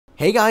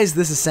Hey guys,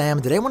 this is Sam.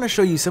 Today I want to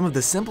show you some of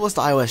the simplest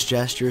iOS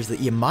gestures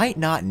that you might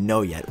not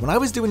know yet. When I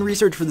was doing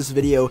research for this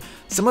video,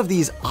 some of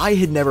these I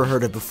had never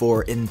heard of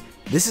before, and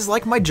this is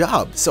like my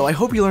job, so I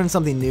hope you learned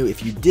something new.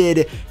 If you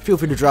did, feel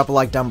free to drop a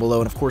like down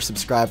below, and of course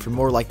subscribe for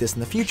more like this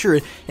in the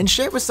future, and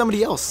share it with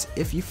somebody else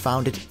if you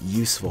found it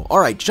useful.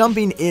 Alright,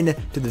 jumping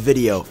into the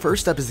video.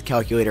 First up is the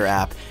calculator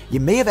app. You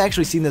may have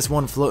actually seen this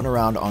one floating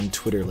around on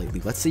Twitter lately.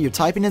 Let's say you're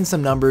typing in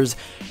some numbers,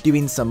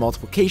 doing some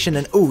multiplication,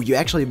 and oh, you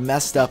actually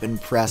messed up and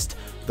pressed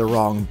the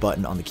wrong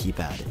button on the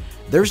keypad.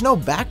 There's no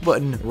back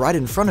button right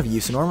in front of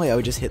you, so normally I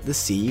would just hit the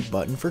C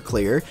button for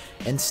clear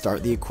and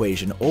start the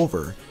equation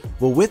over.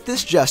 Well, with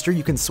this gesture,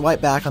 you can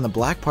swipe back on the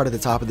black part at the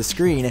top of the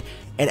screen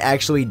and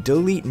actually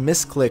delete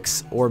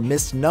misclicks or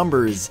missed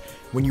numbers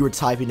when you were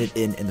typing it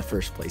in the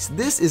first place.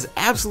 This is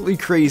absolutely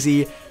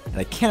crazy, and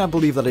I cannot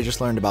believe that I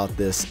just learned about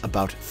this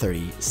about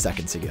 30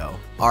 seconds ago.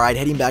 Alright,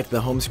 heading back to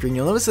the home screen,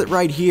 you'll notice that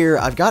right here,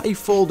 I've got a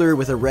folder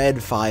with a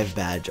red 5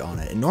 badge on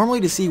it. And normally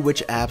to see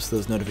which apps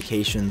those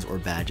notifications or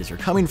badges are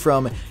coming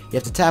from, you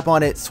have to tap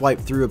on it, swipe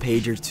through a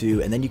page or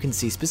two, and then you can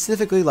see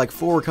specifically like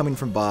 4 are coming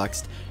from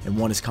Boxed and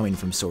 1 is coming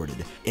from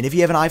Sorted. And if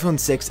you have an iPhone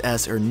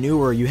 6s or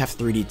newer, you have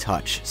 3D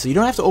Touch. So you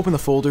don't have to open the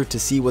folder to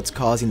see what's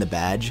causing the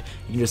badge.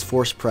 You can just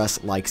force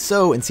press like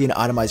so and see an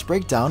itemized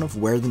breakdown of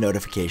where the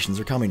notifications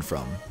are coming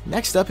from.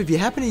 Next up, if you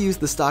happen to use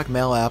the stock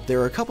mail app,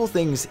 there are a couple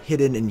things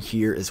hidden in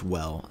here as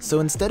well. So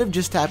instead of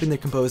just tapping the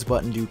compose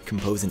button to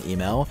compose an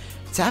email,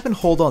 tap and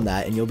hold on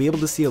that and you'll be able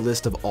to see a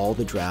list of all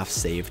the drafts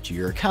saved to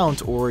your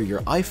account or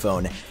your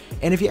iPhone.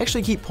 And if you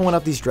actually keep pulling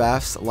up these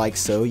drafts like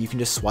so, you can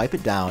just swipe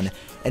it down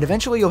and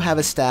eventually you'll have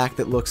a stack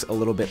that looks a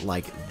little bit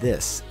like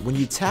this. When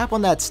you tap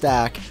on that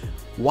stack,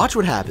 watch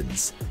what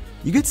happens.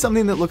 You get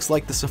something that looks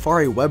like the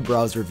Safari web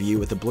browser view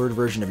with a blurred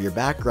version of your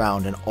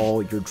background and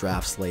all your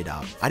drafts laid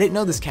out. I didn't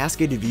know this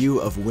cascaded view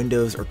of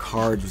windows or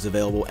cards was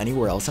available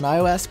anywhere else in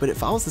iOS, but it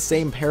follows the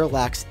same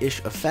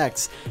parallax-ish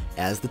effects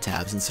as the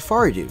tabs in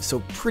Safari do, so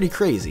pretty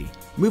crazy.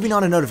 Moving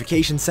on to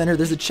Notification Center,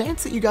 there's a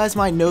chance that you guys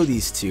might know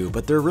these two,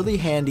 but they're really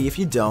handy if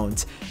you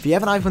don't. If you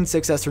have an iPhone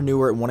 6s or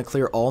newer and want to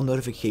clear all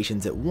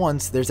notifications at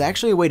once, there's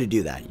actually a way to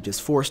do that. You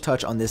just force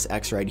touch on this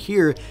X right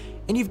here,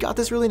 and you've got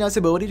this really nice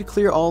ability to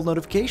clear all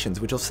notifications,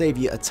 which will save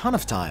you a ton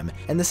of time.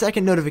 And the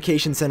second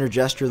Notification Center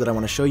gesture that I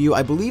want to show you,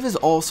 I believe is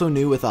also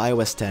new with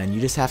iOS 10.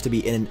 You just have to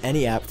be in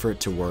any app for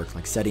it to work,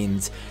 like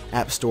Settings,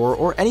 App Store,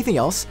 or anything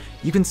else.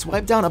 You can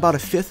swipe down about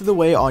 1/5 of the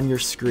way on your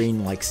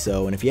screen like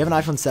so, and if you have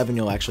an iPhone 7,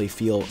 you'll actually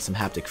feel some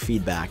haptic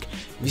feedback.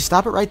 If you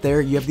stop it right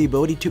there, you have the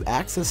ability to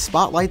access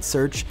Spotlight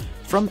Search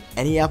from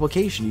any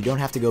application. You don't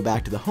have to go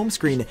back to the home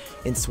screen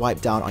and swipe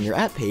down on your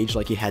app page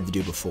like you had to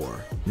do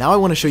before. Now I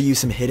want to show you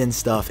some hidden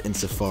stuff in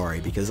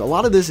Safari, because a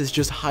lot of this is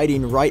just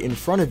hiding right in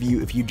front of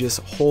you if you just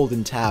hold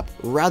and tap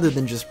rather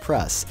than just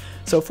press.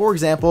 So for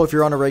example, if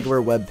you're on a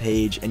regular web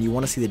page and you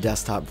want to see the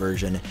desktop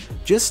version,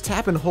 just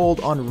tap and hold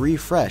on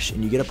refresh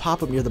and you get a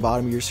pop-up near the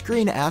bottom of your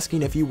screen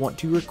asking if you want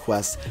to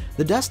request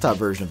the desktop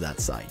version of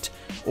that site.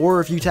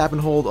 Or if you tap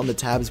and hold on the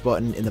tabs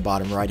button in the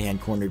bottom right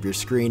hand corner of your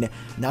screen,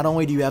 not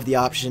only do you have the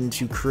option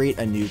to create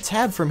a new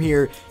tab from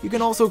here, you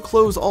can also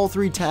close all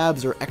 3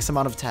 tabs or X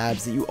amount of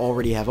tabs that you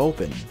already have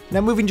open. Now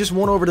moving just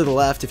one over to the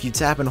left, if you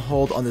tap and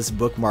hold on this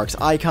bookmarks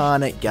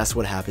icon, guess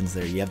what happens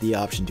there? You have the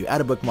option to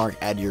add a bookmark,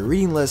 add to your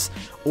reading list,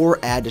 or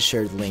add to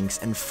shared links.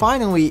 And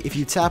finally, if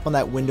you tap on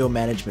that window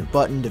management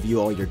button to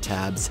view all your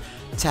tabs,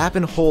 tap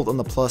and hold on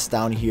the plus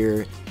down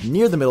here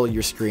near the middle of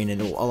your screen and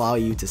it will allow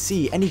you to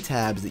see any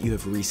tabs that you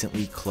have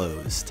recently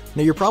closed.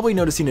 Now you're probably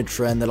noticing a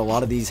trend that a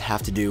lot of these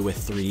have to do with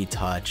 3D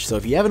Touch, so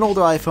if you have an older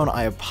iPhone,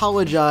 I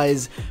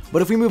apologize,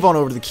 but if we move on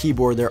over to the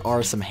keyboard, there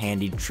are some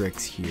handy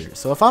tricks here.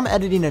 So if I'm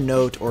editing a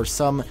note or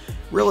some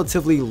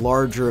relatively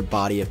larger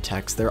body of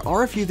text, there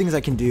are a few things I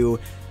can do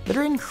that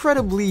are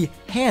incredibly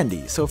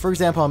handy. So for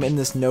example, I'm in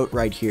this note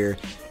right here.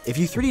 If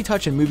you 3D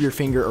touch and move your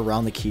finger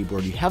around the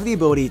keyboard, you have the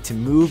ability to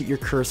move your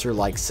cursor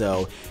like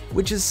so,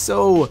 which is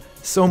so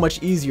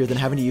much easier than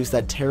having to use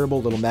that terrible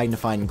little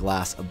magnifying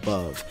glass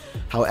above.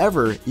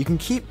 However, you can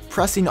keep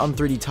pressing on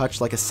 3D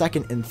touch like a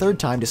second and third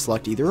time to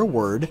select either a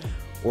word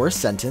or a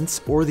sentence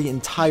or the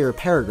entire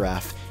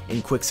paragraph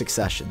in quick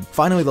succession.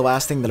 Finally, the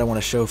last thing that I want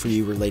to show for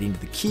you relating to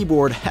the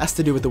keyboard has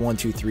to do with the 1,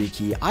 2, 3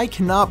 key. I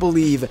cannot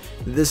believe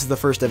this is the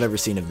first I've ever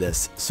seen of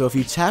this. So if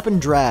you tap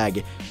and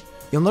drag,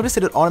 you'll notice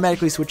that it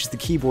automatically switches the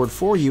keyboard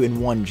for you in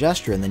one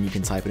gesture, and then you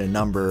can type in a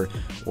number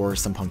or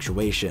some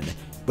punctuation.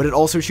 But it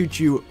also shoots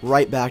you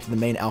right back to the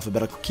main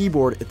alphabetical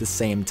keyboard at the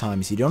same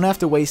time, so you don't have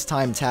to waste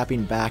time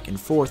tapping back and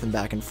forth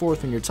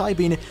when you're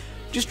typing.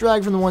 Just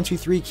drag from the 1, 2,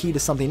 3 key to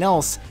something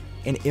else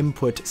and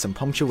input some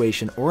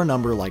punctuation or a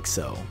number like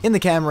so. In the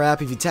camera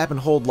app, if you tap and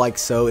hold like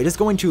so, it is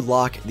going to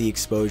lock the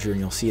exposure, and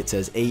you'll see it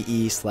says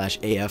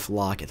AE/AF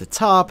lock at the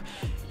top.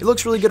 It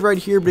looks really good right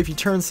here, but if you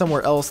turn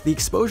somewhere else, the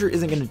exposure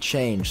isn't going to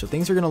change, so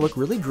things are going to look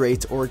really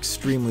great or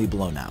extremely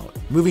blown out.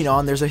 Moving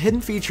on, there's a hidden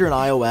feature in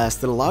iOS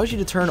that allows you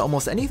to turn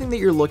almost anything that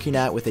you're looking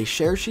at with a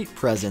share sheet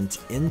present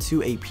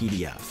into a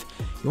PDF.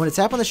 You want to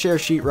tap on the share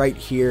sheet right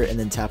here and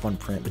then tap on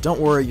print, but don't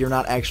worry, you're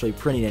not actually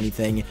printing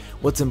anything.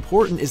 What's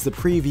important is the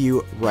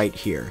preview right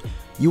here.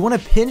 You want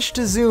to pinch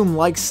to zoom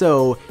like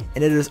so,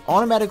 and it has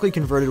automatically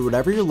converted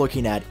whatever you're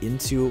looking at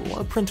into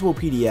a printable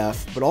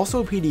PDF, but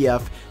also a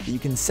PDF that you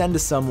can send to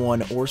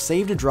someone or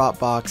save to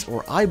Dropbox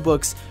or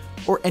iBooks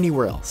or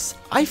anywhere else.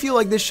 I feel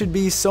like this should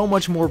be so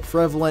much more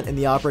prevalent in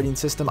the operating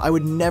system. I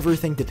would never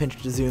think to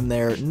pinch to zoom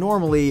there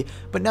normally,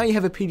 but now you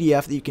have a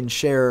PDF that you can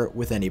share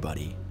with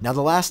anybody. Now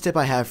the last tip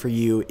I have for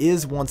you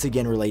is once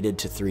again related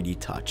to 3D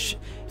Touch.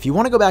 If you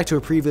want to go back to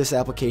a previous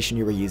application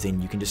you were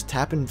using, you can just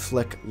tap and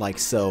flick like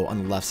so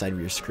on the left side of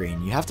your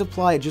screen. You have to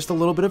apply just a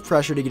little bit of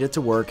pressure to get it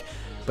to work,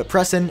 but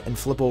press in and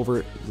flip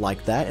over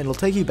like that, and it'll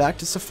take you back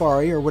to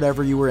Safari or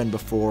whatever you were in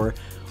before.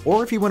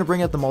 Or if you want to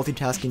bring out the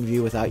multitasking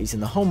view without using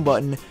the home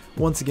button,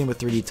 once again with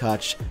 3D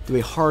Touch, do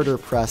a harder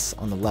press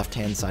on the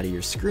left-hand side of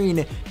your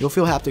screen. You'll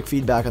feel haptic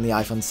feedback on the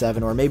iPhone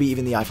 7 or maybe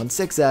even the iPhone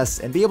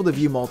 6s and be able to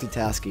view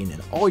multitasking in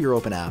all your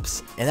open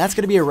apps. And that's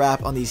going to be a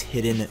wrap on these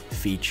hidden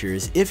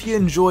features. If you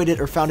enjoyed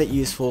it or found it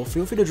useful,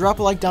 feel free to drop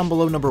a like down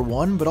below, number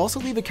one, but also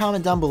leave a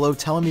comment down below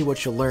telling me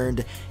what you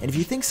learned. And if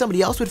you think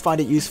somebody else would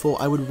find it useful,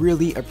 I would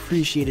really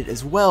appreciate it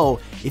as well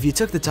if you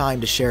took the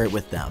time to share it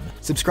with them.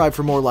 Subscribe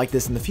for more like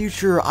this in the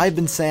future. I've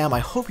been Sam, I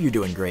hope you're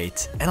doing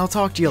great, and I'll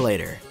talk to you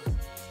later.